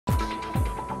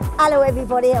Hello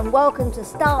everybody and welcome to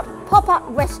Start Pop-Up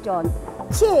Restaurant.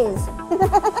 Cheers!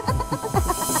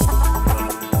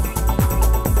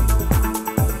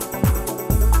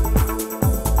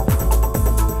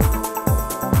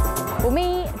 Well,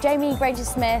 me, Jamie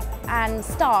Granger-Smith and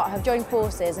Start have joined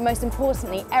forces, and most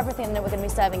importantly, everything that we're going to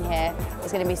be serving here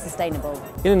is going to be sustainable.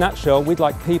 In a nutshell, we'd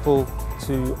like people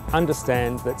to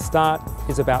understand that Start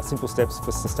is about simple steps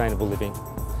for sustainable living.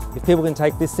 If people can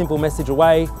take this simple message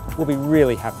away, we'll be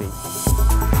really happy.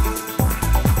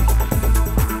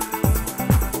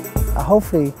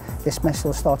 Hopefully this message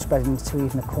will start spreading into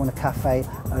even a corner cafe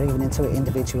or even into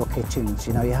individual kitchens.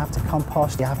 You know, you have to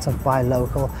compost, you have to buy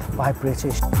local, buy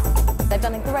British. They've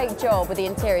done a great job with the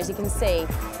interiors, you can see,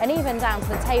 and even down to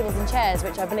the tables and chairs,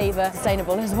 which I believe are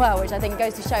sustainable as well, which I think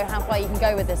goes to show how far you can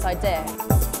go with this idea.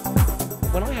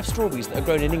 When I have strawberries that are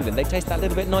grown in England, they taste that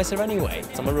little bit nicer anyway.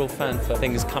 I'm a real fan for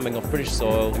things coming off British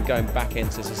soil and going back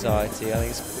into society. I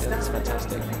think it's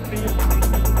fantastic.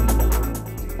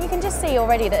 You can just see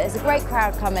already that there's a great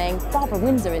crowd coming. Barbara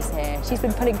Windsor is here. She's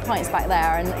been putting pints back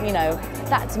there, and you know,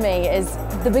 that to me is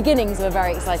the beginnings of a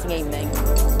very exciting evening.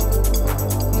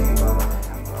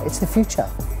 It's the future.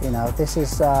 You know, this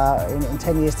is, in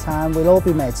 10 years' time, we'll all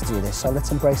be made to do this, so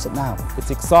let's embrace it now.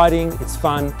 It's exciting, it's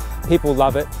fun, people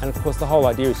love it, and of course the whole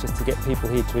idea is just to get people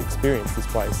here to experience this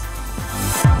place.